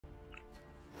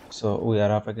So we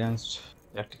are up against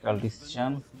tactical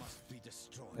decision.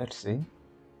 Let's see.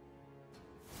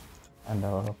 And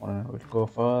our opponent will go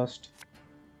first.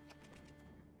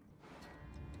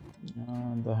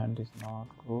 The hand is not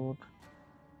good.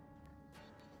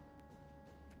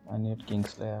 I need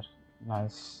Kingslayer.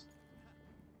 Nice.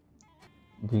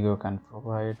 Vigo can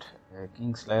provide a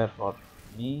Kingslayer for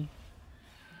me.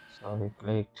 So we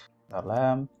clicked the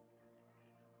lamp.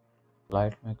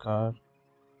 Light maker.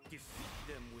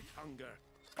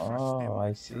 Oh,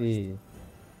 I see.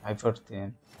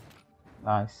 Hyperthing.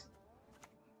 Nice.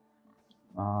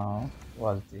 Now,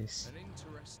 what's this?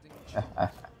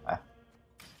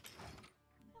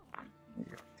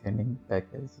 Thinning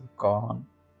package gone.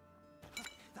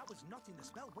 That was not in the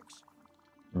spell books.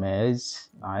 Mage,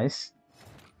 nice.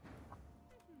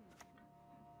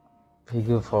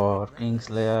 Vigo for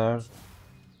Kingslayer.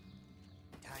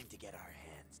 Time to get our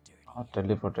hands dirty.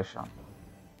 Teleportation.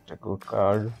 It's a good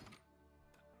card.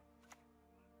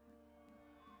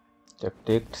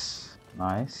 Tactics,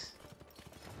 nice.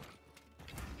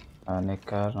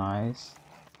 Nekker, nice.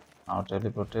 Now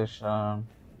teleportation.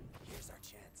 Here's our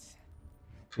chance.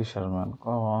 Fisherman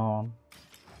gone.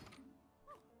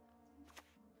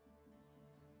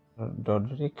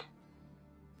 Dodrick,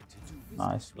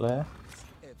 nice play.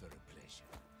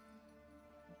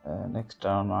 Next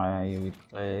turn I will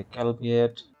play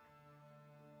Calviet.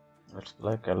 Let's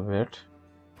play Calviet.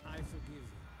 I forgive you.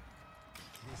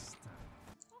 This time.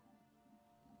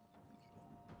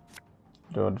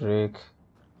 Dodrick.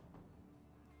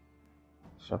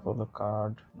 Shuffle the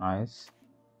card, nice.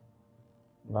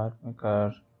 Light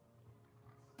maker.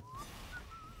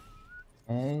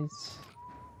 Ace.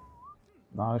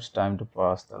 Now it's time to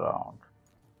pass the round.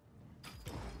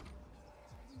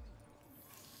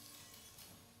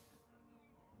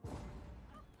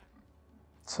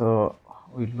 So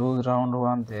we lose round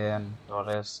 1, then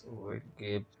Torres will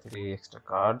give 3 extra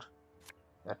cards.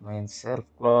 That means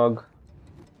self-clog.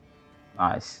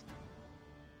 Nice.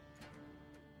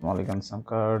 Mulligan some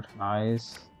card,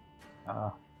 nice.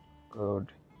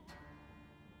 Good.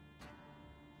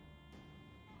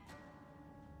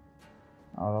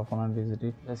 Our opponent is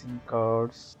replacing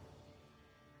cards.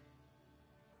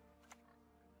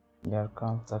 Here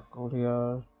comes the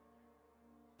courier.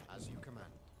 As you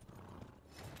command.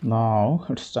 Now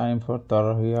it's time for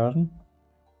Traheaern.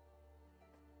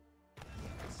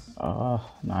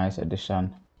 Nice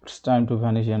addition. It's time to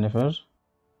vanish Yennefer.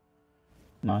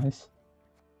 Nice.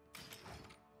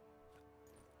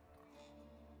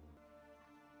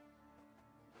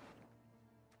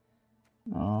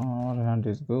 Our hand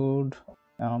is good.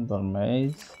 Another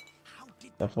maze.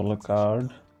 Shuffle a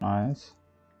card. Nice.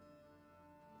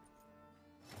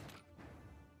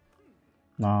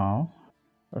 Now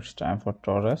it's time for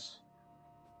Torres.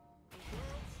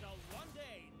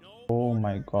 Oh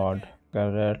my god,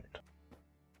 Garrett.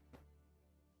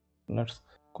 Let's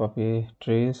copy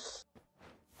trees.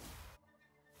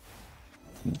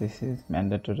 This is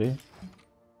mandatory.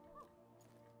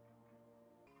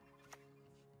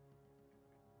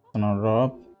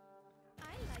 Snodrop.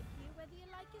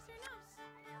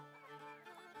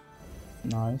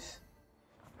 Nice.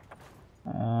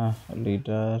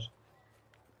 Leader.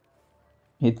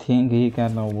 He think he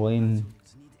can win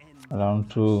round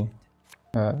 2,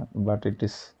 but it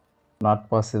is not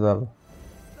possible.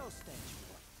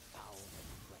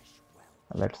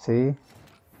 Let's see.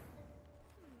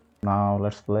 Now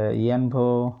let's play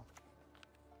Yenbo.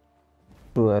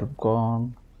 2 are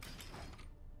gone.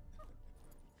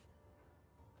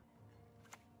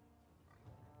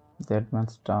 That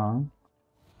man's down.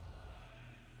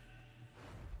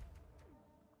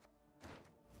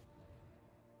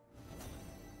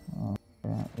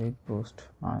 Okay, 8 boost,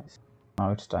 nice.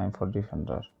 Now it's time for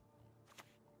defender.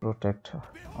 Protect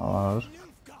our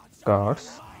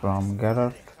cards from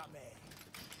Geralt.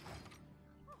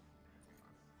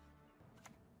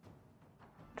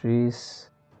 Trees.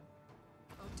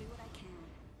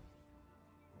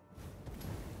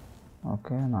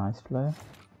 Okay, nice play.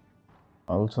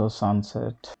 Also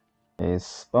sunset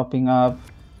is popping up.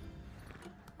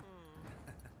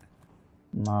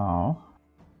 Now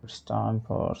it's time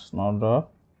for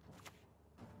Snowdrop.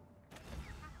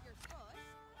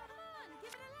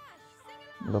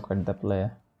 Look at the play.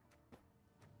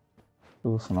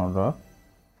 2 Snowdrop.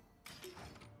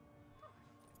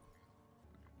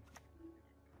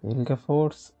 Ilka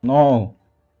Force. No!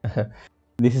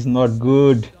 This is not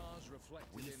good.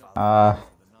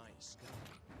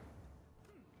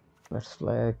 Let's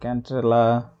play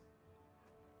Cantrella.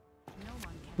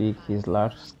 Pick his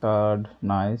last card.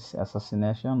 Nice.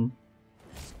 Assassination.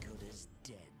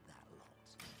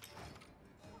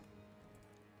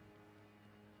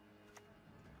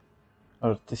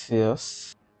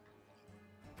 Artisius.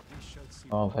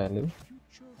 No value.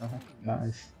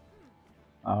 Nice.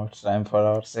 Now it's time for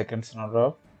our second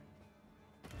Snowdrop.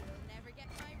 Never get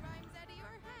my rhymes out of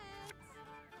your heads.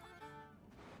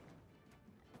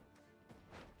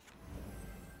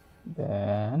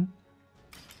 Then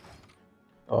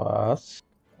pass.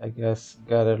 I guess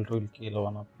Geralt will kill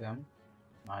one of them.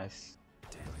 Nice.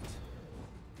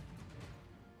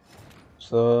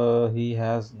 So he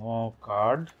has no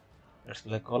card. Let's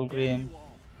play Kolgrim.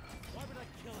 Why would I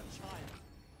kill a child?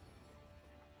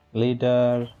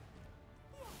 Leader.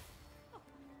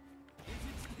 Is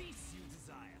it peace you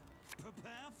desire?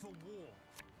 Prepare for war.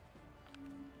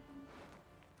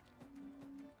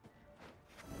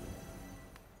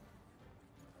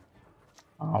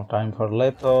 Now time for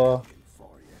Letho.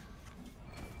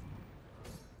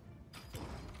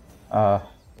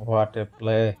 What a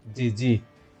play. GG.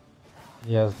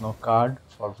 He has no card.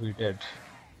 Forfeited.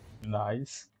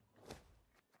 Nice.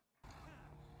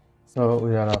 So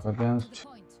we are up against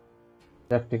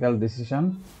tactical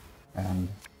decision and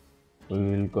we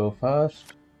will go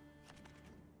first.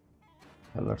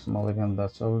 So let's move against the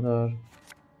soldier.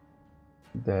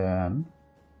 Then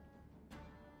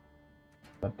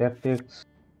the tactics.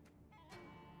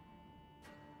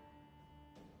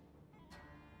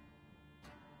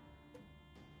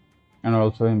 And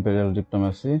also Imperial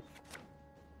Diplomacy.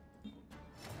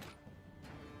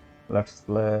 Let's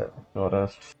play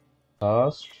Torres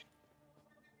first.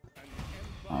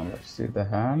 Now let's see the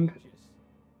hand.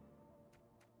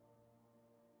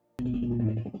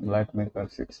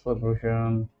 Lightmaker 6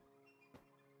 provision.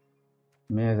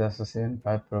 Mage Assassin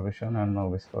 5 provision and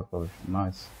Novice 4 provision.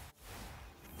 Nice.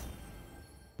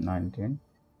 19.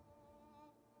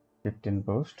 15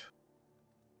 boost.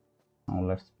 Now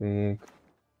let's pick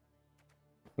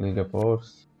Leader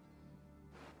Force.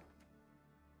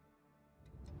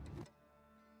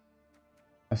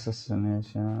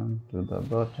 Assassination to the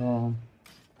bottom.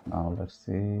 Now let's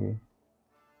see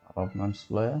opponent's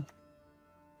play.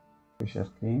 Fisher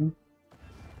King.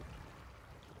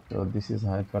 So this is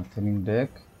Hyperthing deck.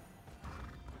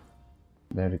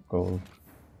 Very cool.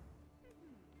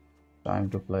 Time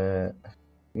to play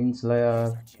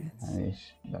Kingslayer.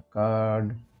 Nice. The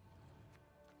card.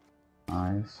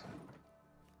 Nice.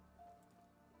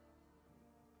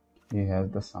 He has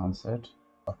the Sunset.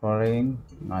 Offering.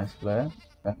 Nice play.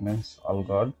 That means all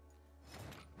god.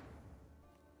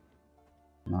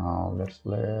 Now let's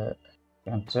play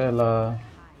Cantella.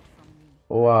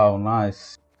 Wow,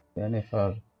 nice.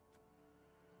 Jennifer.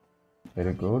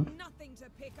 Very good. Nothing to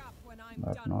pick up when I'm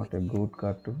But done not with a you. good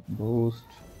card to boost.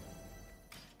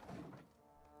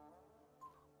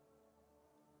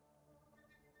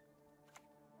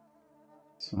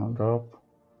 Snowdrop.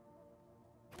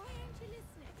 Why aren't you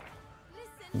listening?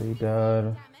 Listen, Leader. damn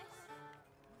it.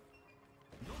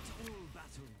 Not all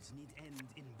battles need end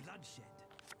in bloodshed.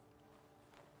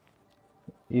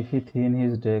 If he thin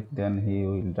his deck, then he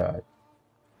will die.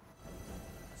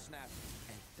 Snap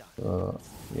and duck. So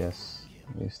yes,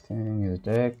 he's thinning his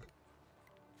deck.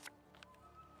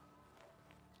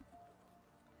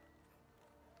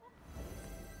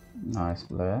 Nice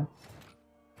play.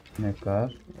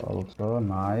 Nekker also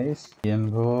nice.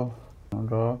 Yengo,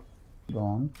 Snowdrop,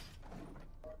 gone.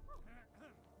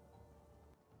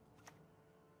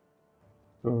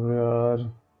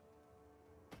 Traheaern,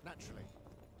 Naturally.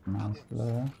 nice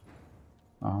play.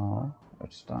 Now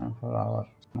it's time for our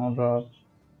Snowdrop.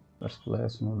 Let's play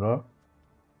Snowdrop.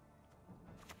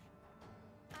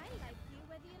 I like you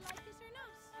whether you like it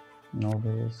or not.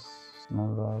 Novice,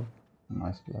 Snowdrop,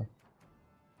 nice play.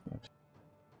 Let's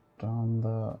turn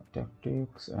the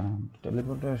tactics and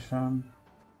teleportation.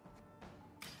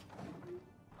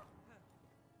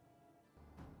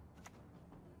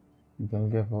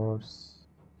 Force,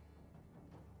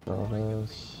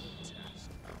 Torres,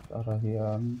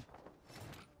 Traheaern.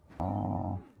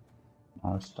 Now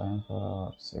it's time for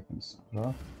our second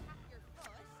Snowdrop. Tap your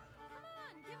foot. Come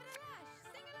on, give it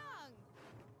a lash.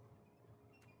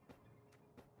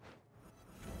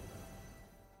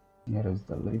 Sing along. Here is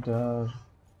the leader.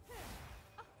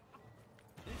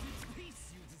 Is it peace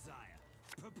you desire?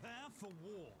 Prepare for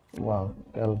war. Wow,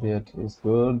 Calviet is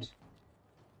good.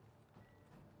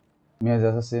 Mage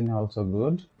Assassin also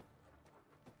good.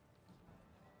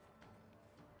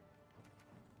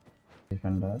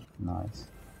 Defender, nice.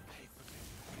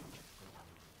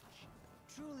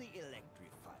 Truly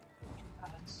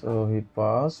electrifying. So he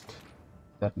passed.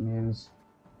 That means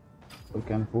we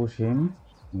can push him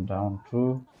down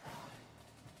too.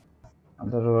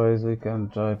 Otherwise, we can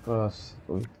try pass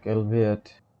with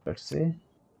Calviet. Let's see.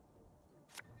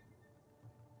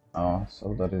 Oh,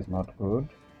 so that is not good.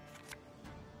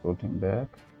 Put him back.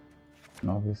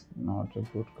 No, he's not a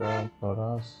good card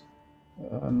for us.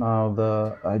 Now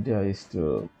the idea is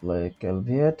to play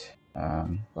Calviet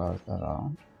and pass the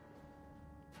round.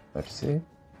 Let's see.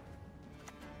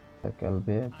 The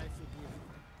Calviet. I forgive you.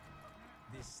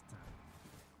 This time.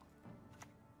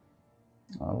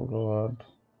 Oh Lord.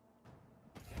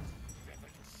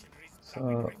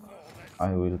 So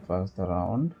I will pass the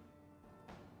round.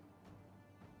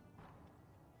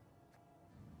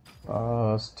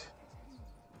 First.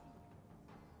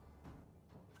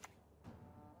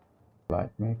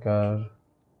 Lightmaker.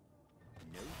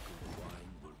 No good wine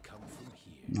will come from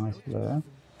here. Nice play.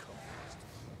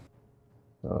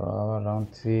 So our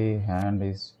round 3 hand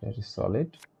is very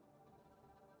solid.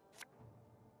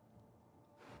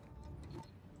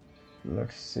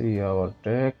 Let's see our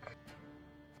deck.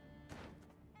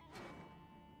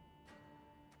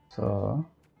 So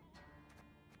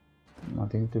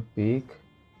nothing to pick.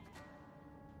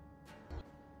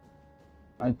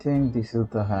 I think this is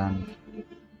the hand.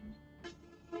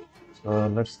 So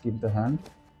let's keep the hand.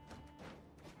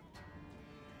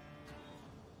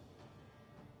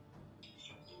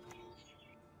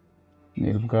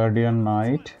 Nilfgaardian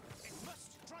Knight.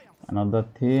 Another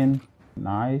thin.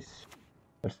 Nice.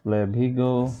 Let's play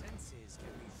Vigo.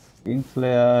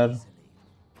 Kingslayer.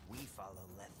 We follow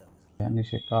Letho.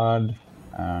 Banish a card.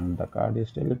 And the card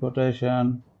is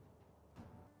Teleportation.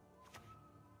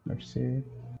 Let's see.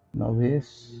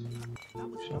 Novice.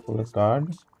 Shuffle a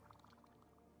card.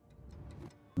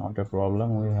 Not a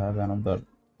problem. We have another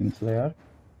Kingslayer.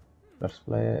 Let's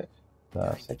play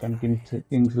the second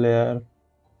Kingslayer.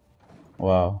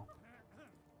 Wow.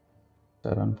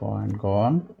 7 point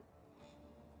gone.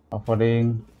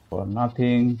 Offering for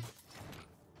nothing.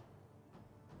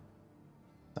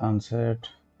 Sunset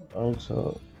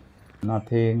also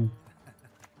nothing.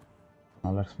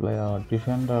 Now let's play our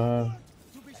defender.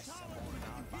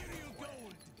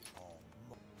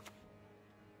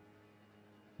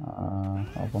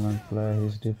 Opponent play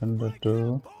his defender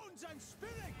too.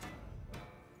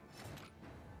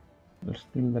 Let's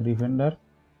kill the defender.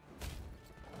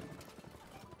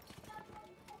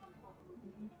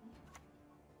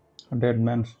 Dead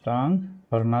man's tongue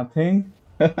for nothing.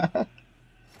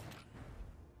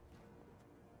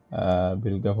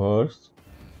 Bilga horse.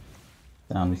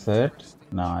 Sunset.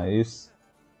 Nice.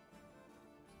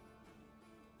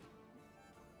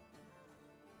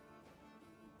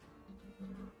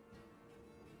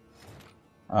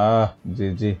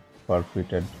 GG.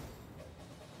 Forfeited.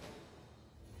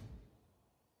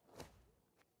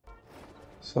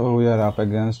 So we are up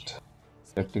against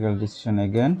tactical decision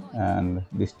again, and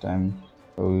this time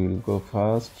we will go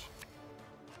first.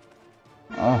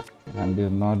 And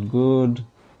is not good.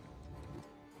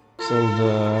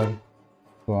 Soldier.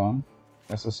 Go on.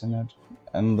 Assassinate.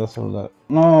 And the soldier.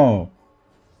 No!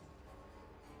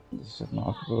 This is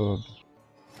not good.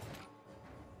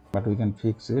 But we can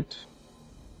fix it.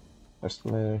 Let's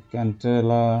play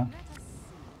Cantella.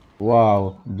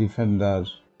 Wow, defender.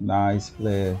 Nice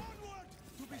play.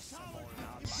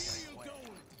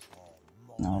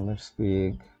 Now let's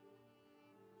pick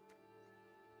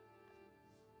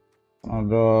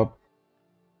Snodrop.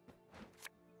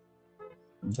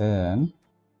 Then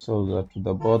soldier to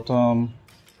the bottom.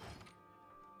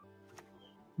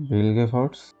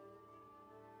 Bilgeforts.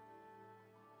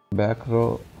 Back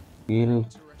row. Kill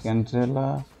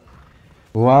Cantella.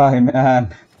 Why,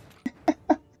 man?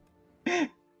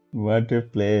 What a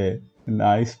play.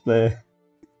 Nice play.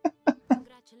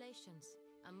 Congratulations.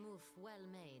 A move well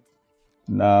made.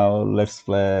 Now let's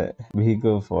play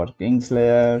Vigo for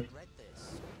Kingslayer. Read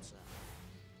this.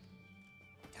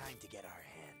 Time to get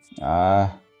our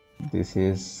hands. This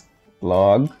is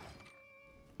Clog.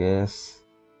 Yes.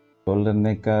 Golden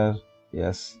Nekker.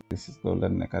 Yes, this is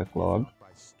Golden Nekker Clog. By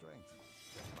strength,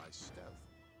 by stealth.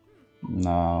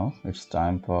 Now it's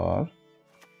time for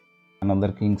another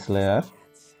Kingslayer.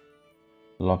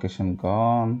 Location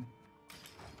gone.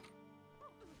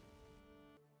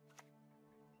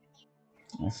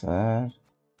 Yes, sir.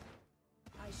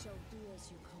 I shall do as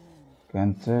you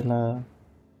command. Cantella.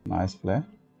 Nice play.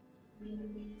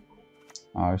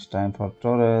 Now it's time for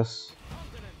Torres.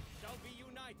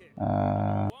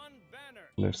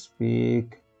 Let's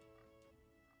pick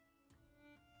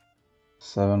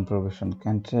 7 profession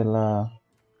Cantella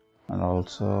and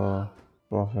also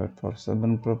Prophet for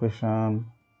 7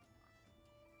 profession.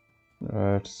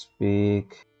 Let's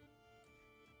pick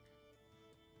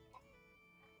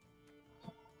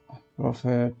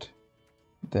Prophet,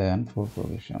 then 4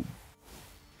 profession.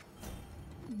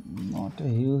 Not a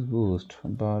huge boost,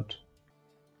 but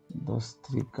those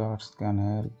 3 cards can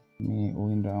help me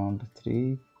win round 3. I like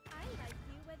you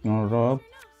whether Snodrop.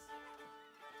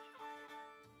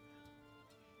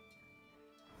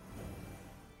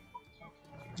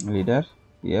 Leader.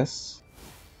 Yes.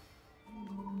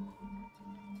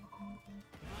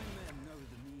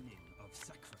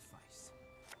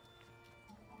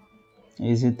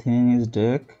 Easy thing is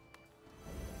deck.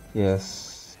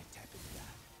 Yes.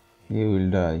 He will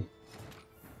die.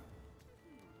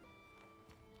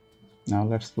 Now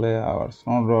let's play our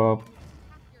Snowdrop.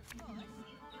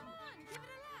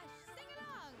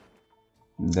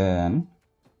 Then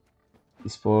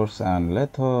Sports and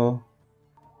Letho.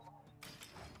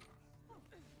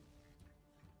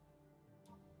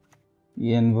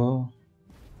 Yenvo.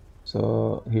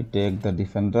 So he take the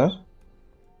defender.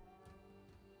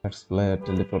 Let's play a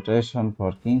Teleportation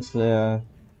for Kingslayer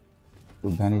to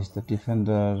banish the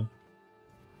defender.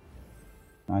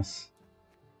 Nice.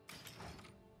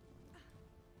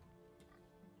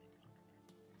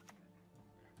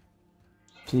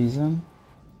 Treason.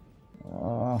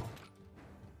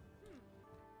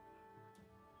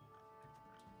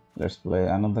 Let's play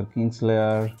another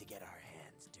Kingslayer. To get our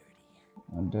hands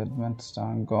dirty. Deadman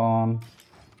Stang gone.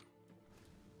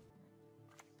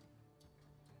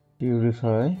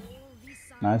 Purify.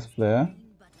 Nice player.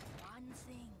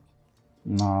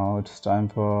 Now it's time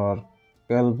for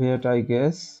Calviet, I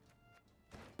guess.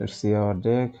 Let's see our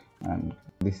deck, and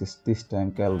this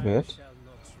time Calviet.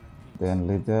 Then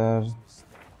Leader.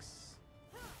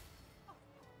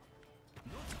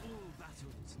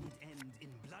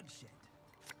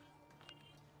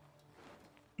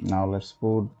 Now let's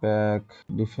put back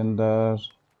Defender,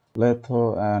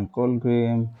 Letho and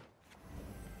Kolgrim.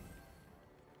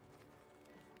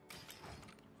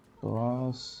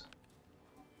 Pass.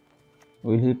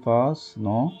 Will he pass?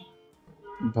 No.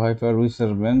 Viper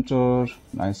Wizard Mentor.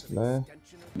 Nice play.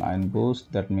 9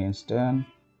 boost, that means 10.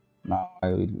 Now I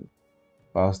will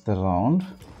pass the round.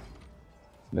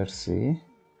 Let's see.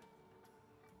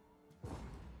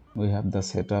 We have the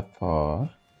setup for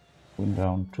win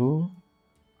round 2.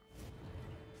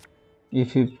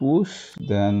 If we push,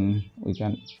 then we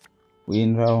can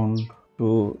win round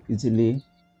 2 easily.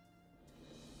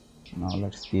 Now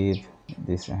let's give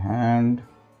this a hand.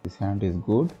 This hand is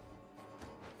good.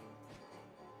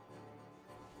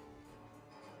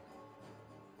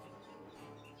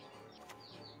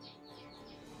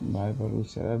 Viper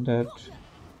Wizard added.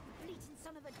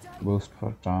 Boost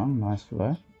for turn. Nice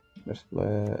play. Let's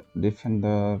play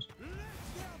Defender.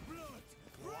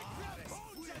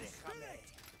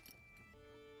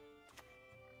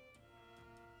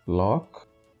 Lock.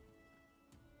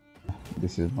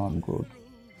 This is not good.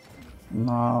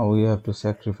 Now we have to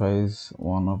sacrifice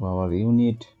one of our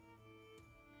unit.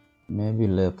 Maybe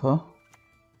Letho.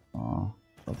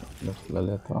 Let's play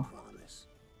Letho.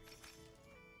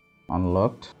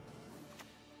 Unlocked.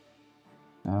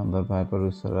 And the Viper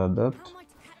is added.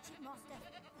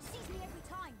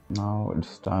 Now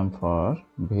it's time for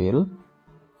Veil.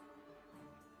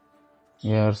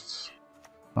 Here's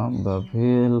from the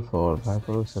Veil for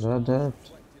Viper Wizard added.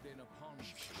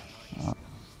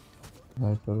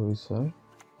 Viper Wizard.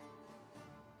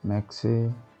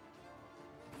 Maxi.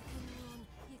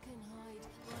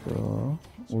 So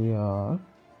we are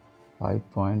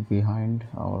 5 points behind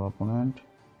our opponent.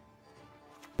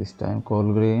 This time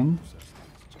Kolgrim.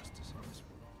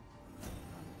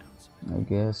 I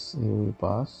guess he will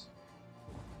pass.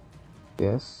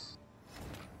 Yes.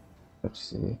 Let's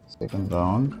see. Second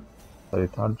round. Sorry,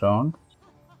 third round.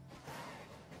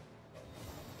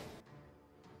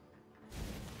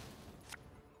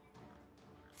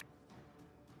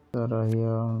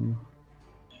 Traheaern.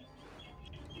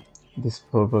 This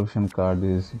protection card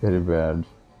is very bad.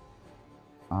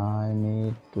 I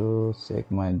need to check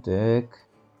my deck.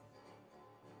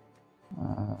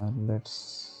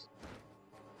 Let's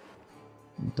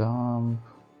dump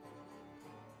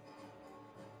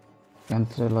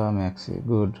Cantrella Maxi.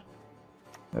 Good.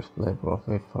 Let's play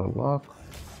Prophet for lock.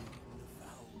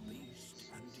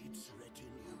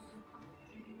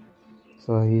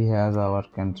 So he has our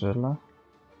Cantrella.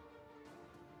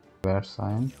 Bad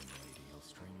sign.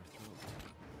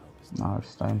 Now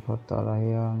it's time for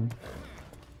Traheaern.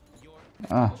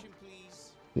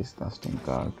 Disgusting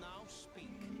card.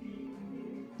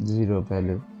 0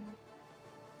 value.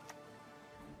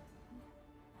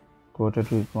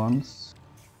 Quoted weapons.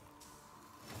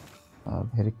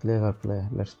 Very clever play.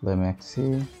 Let's play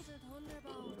Maxi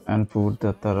and put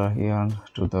the Traheaern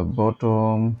to the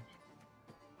bottom.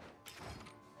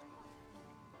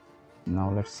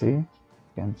 Now let's see.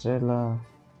 Cancela.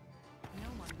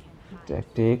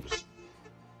 Tactics.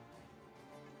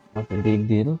 Not a big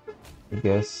deal. I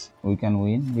guess we can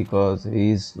win because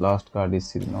his last card is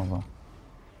Silnova.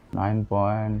 9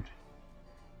 point.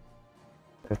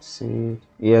 Let's see.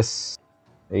 Yes,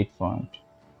 8 point.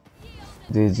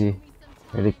 GG.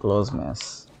 Very close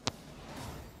match.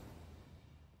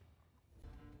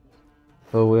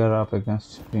 So we are up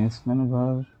against Prince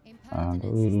Manuver, and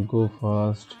we'll go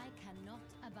first.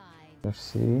 Let's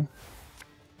see.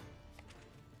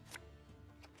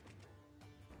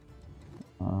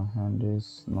 Hand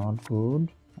is not good.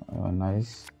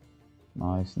 Nice.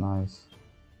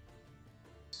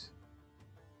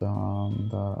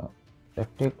 The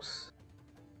tactics.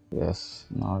 Yes,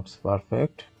 now it's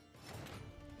perfect.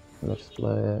 Let's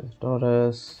play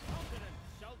Torres.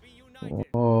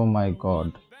 Oh my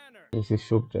god. This is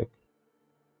Shupe deck.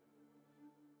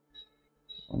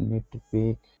 We need to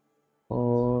pick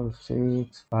 4,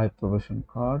 6, 5 profession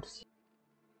cards.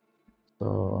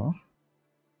 So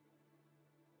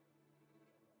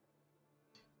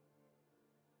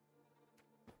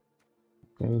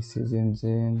okay,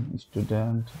 season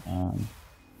student and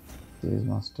series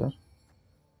master.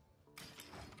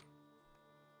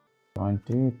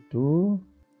 22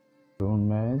 rune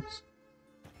mage.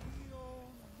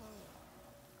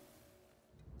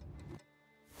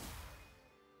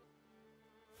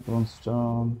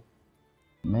 Runestone,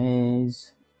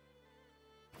 maze.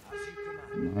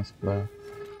 Nice play.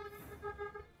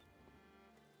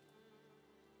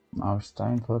 Now it's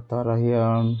time for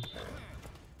Traheaern.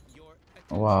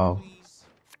 Wow.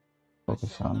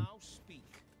 Profession.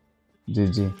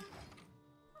 GG.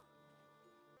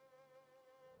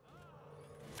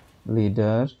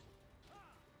 Leader.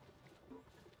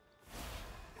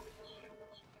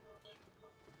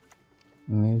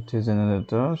 Multi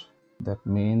generator. That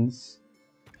means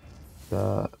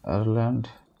the Ireland,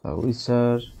 the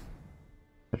wizard.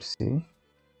 Let's see.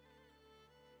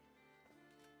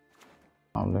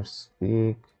 Now let's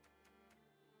pick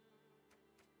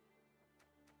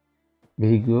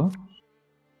Vigo.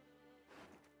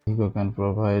 Vigo can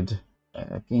provide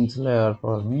a Kingslayer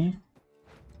for me.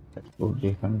 Let's put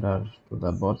defender to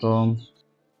the bottom.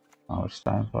 Now it's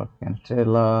time for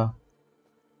Cantella.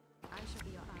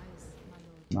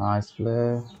 Nice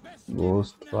play.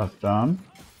 Ghost for turn.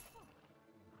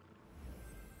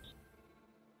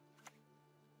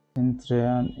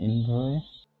 Traheaern envoy.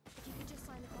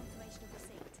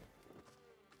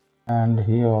 And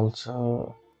he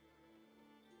also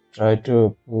tried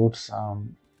to put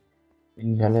some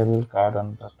invaluable card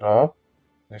on the top.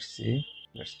 Let's see.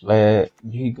 Let's play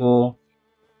Vigo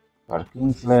for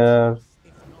Kingslayer.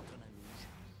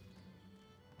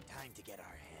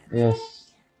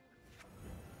 Yes,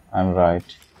 I'm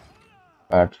right.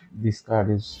 But this card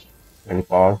is very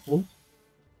powerful.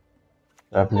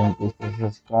 Traveling pieces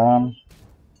is gone.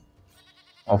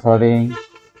 Offering.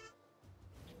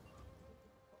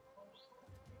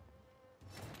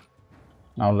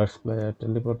 Now let's play a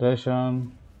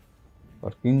teleportation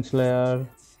for Kingslayer.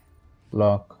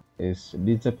 Block is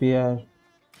disappear.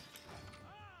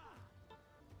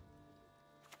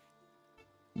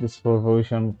 This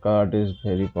proposition card is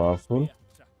very powerful.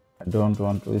 I don't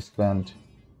want to spend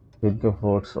Vigo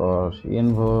Force or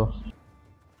Invo.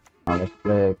 Now let's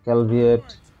play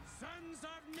Calviet.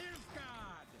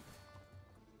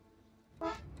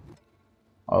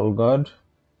 All good.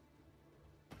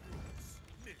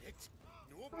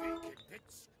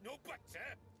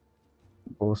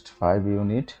 Boost 5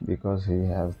 unit because he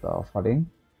has the offering.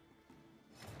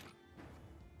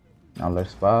 Now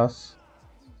let's pass.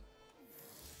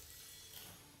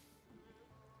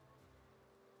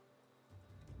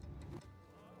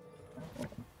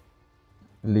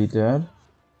 Leader.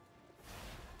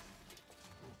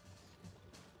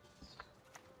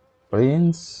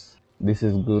 Prince. This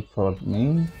is good for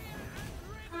me.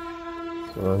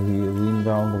 So he win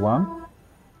round 1.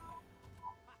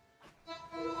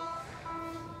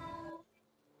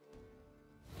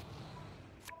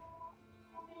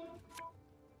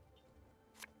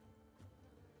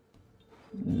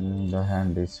 The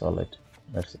hand is solid.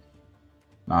 That's it.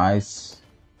 Nice.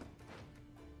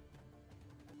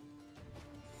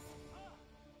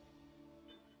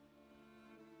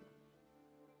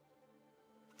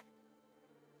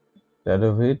 Rid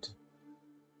of it.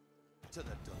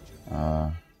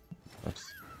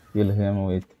 Let's kill him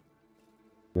with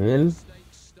Will.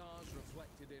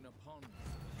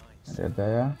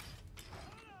 There.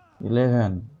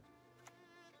 11.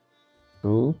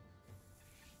 2.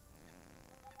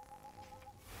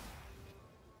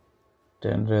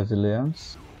 10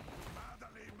 resilience.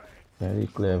 Very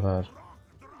clever.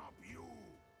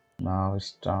 Now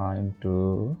it's time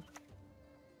to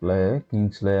play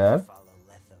Kingslayer.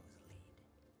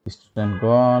 Student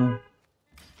gone.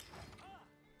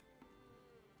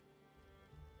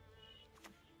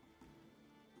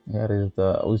 Here is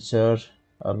the Witcher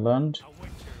Erland. A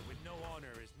witcher with no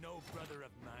honor is no brother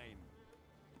of mine.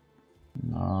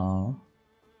 Now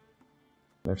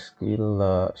let's kill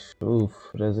the Shupe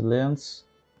Resilience.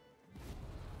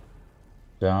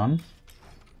 Done.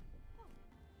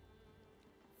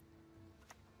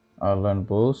 Erland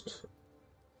boost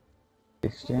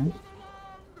 16.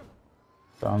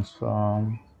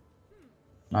 Transform.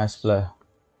 Nice play.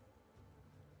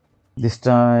 This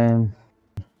time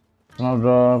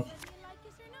Snodrop. Whether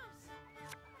you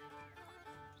like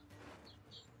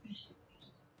it or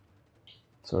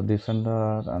not. So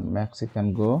defender and Maxi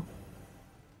can go.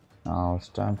 Now it's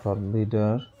time for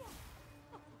leader.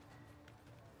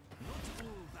 Not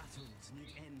all battles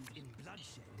need end in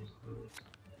bloodshed.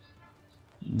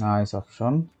 Nice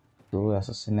option. 2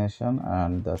 assassination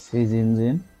and the siege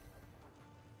engine.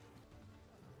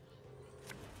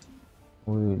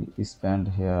 We will spend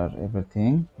here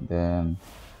everything, then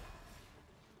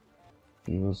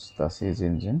use the siege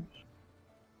engine.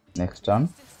 Next turn,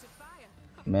 Distance to fire.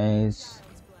 maze,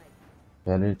 Child's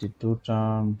play. validity 2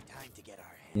 turn, Time to get our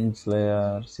hands.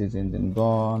 Kingslayer, siege engine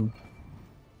gone.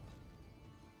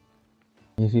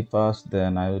 If he pass,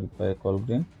 then I will play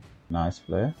Kolgrim. Nice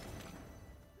play.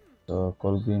 So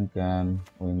Kolgrim can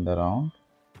win the round.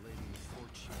 Lady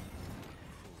Fortune.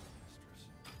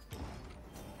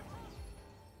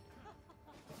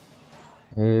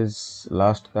 His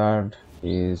last card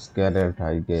is Geralt,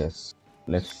 I guess.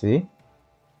 Let's see.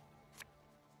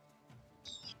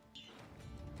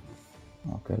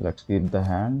 Okay, let's keep the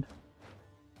hand.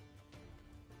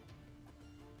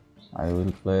 I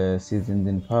will play siege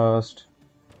engine first.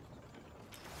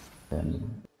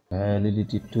 Then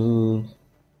validity 2.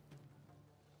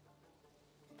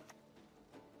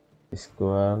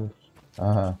 Squall.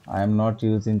 I am not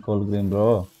using Kolgrim,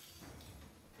 bro.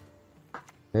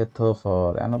 Letho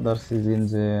for another siege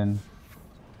engine.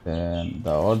 Then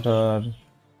the order.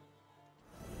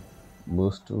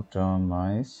 Boost 2 turn,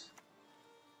 nice.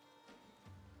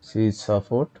 Siege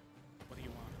support. What do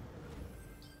you want?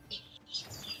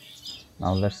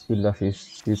 Now let's kill the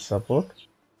siege support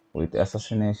with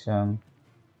assassination.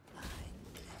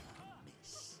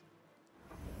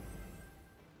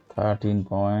 13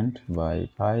 point by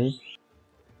 5.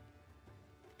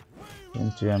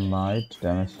 Entry and might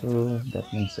damage 2,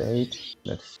 that means 8.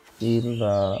 Let's kill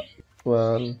the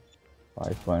 12.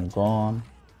 5 point gone.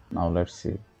 Now let's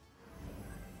see.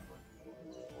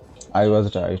 I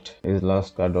was right. His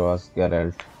last card was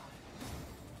Geralt.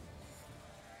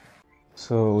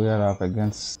 So we are up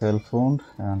against Selfwond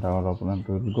and our opponent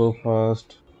will go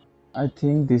first. I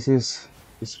think this is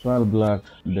Svalblod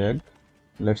deck.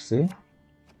 Let's see.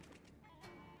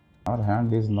 Our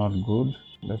hand is not good.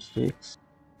 Let's fix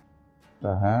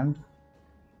the hand.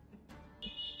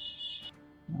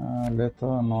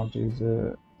 Letho not is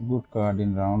a good card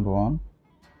in round 1.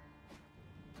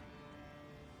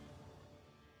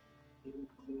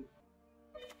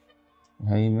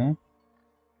 Jaime.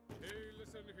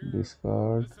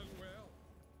 Discard.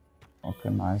 Okay,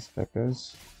 nice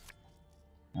package.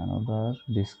 Another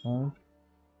discard.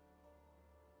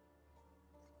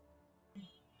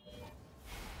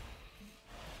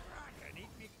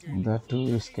 The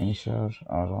 2 is Kingslayer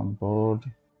are on board.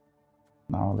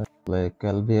 Now let's play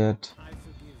Calviet. I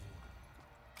forgive you.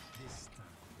 This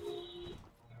time.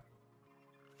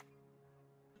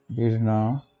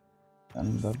 Birna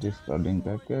and the discarding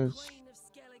package.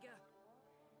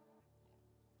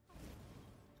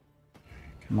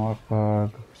 More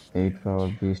card. 8 power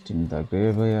beast in the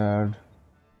graveyard.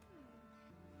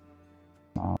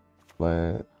 Now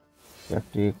play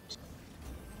Tactics.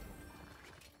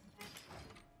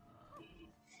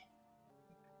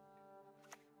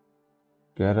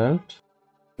 Geralt.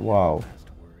 Wow,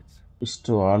 it's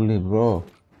too early, bro.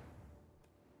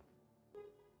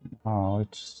 Now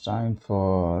it's time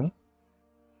for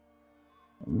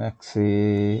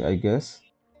Maxi, I guess.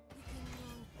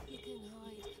 You can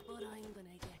hide, but I'm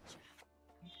gonna get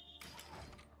you.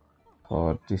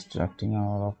 For distracting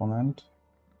our opponent.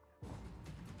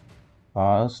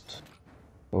 Fast,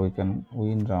 so we can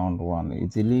win round 1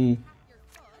 easily. Your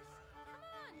foot? Come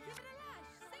on, give it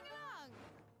a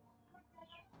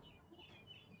lash.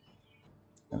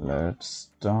 Sing along. Let's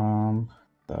dump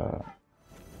the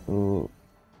 2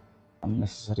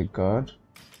 unnecessary card.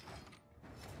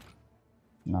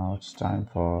 Now it's time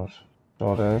for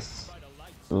Torres.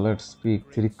 Let's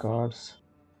pick 3 cards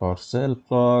for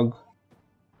self-clog.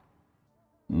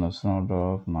 No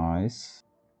Snodrop, nice.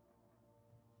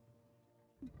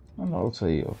 And also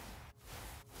you.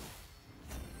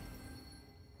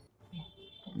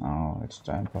 Now it's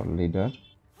time for leader.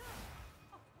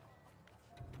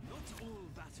 Not all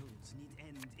battles need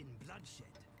end in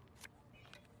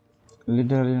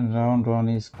Leader in round 1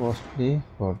 is costly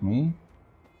for me,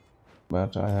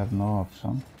 but I have no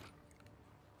option.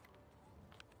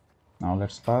 Now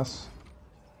let's pass.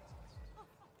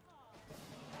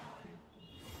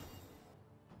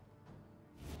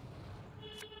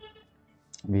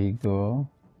 Vigo,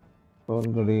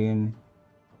 Kolgrim,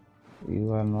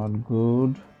 you are not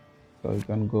good, so you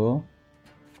can go.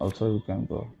 Also, you can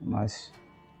go. Nice.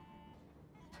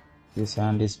 This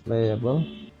hand is playable.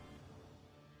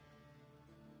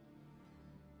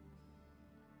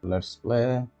 Let's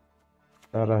play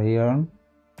Traheaern.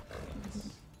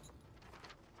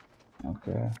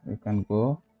 Okay, you can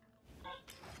go.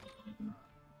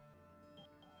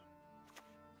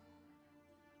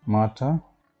 Mata.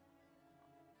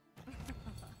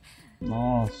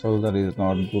 No, soldier is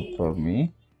not good for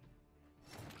me.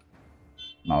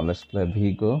 Now let's play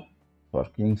Vigo for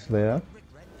Kingslayer.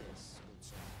 Regret this, good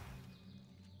sir.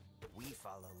 We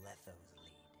follow Letho's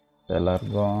lead.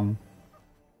 Pelargon.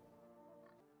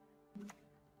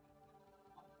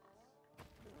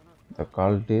 The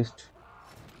cultist.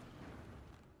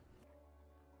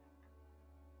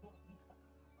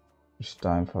 It's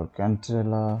time for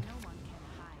Cantella.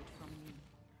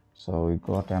 So we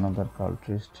got another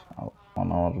cultist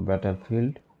on our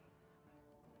battlefield.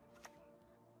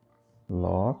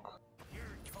 Lock.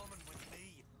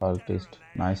 Cultist.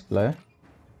 Nice play.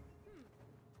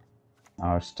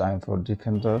 Now it's time for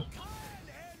defender.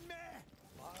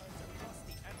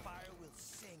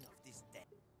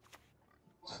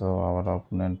 So our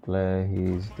opponent play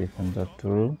his defender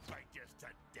too.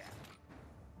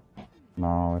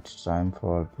 Now it's time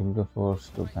for Vigo Force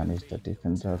to banish the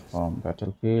defender from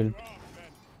battlefield.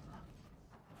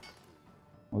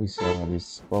 We saw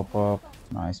this pop up.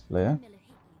 Nice play.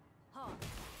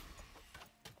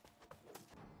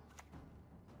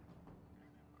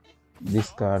 This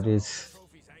card is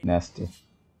nasty.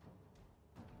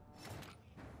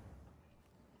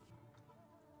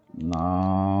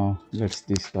 Now let's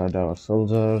discard our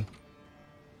soldier.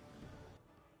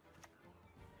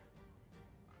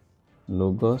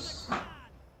 Logos.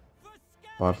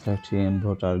 Perfect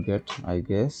info target, I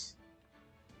guess.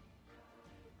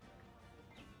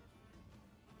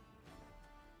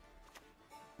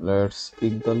 Let's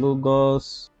pick the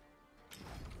Logos.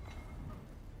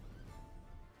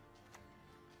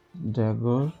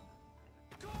 Dagger.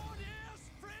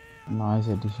 Nice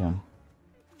addition.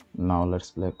 Now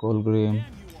let's play Kolgrim.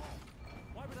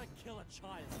 Why would I kill a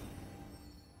child?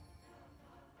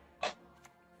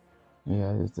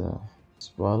 Here is the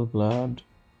Svalblod.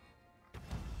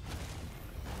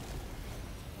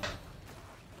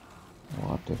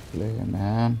 What a play,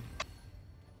 man.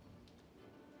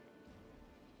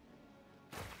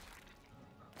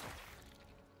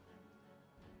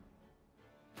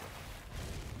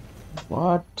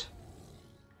 What?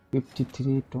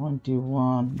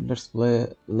 53-21. Let's play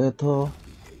Letho.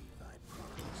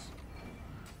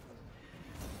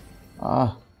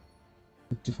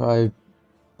 55.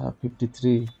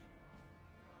 53.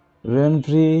 Run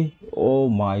free. Oh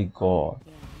my god.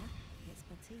 It's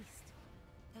Batiste.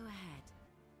 Go ahead.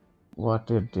 What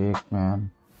a dick,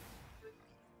 man.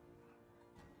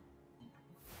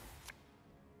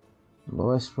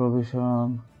 Lowest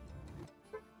provision.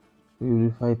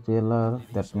 Purify pillar.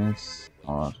 That means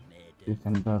our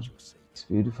defender is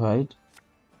purified.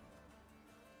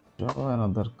 Draw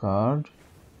another card.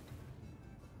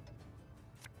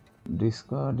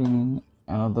 Discarding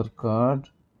another card.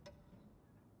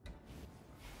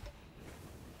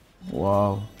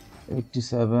 Wow.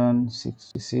 87,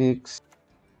 66.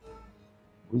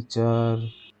 Which are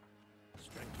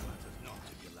Strength matters not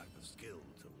if you lack the skill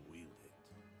to wield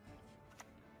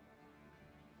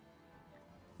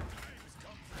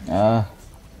it.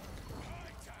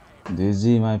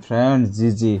 GG, my friend.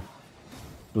 GG.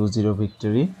 2-0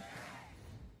 victory.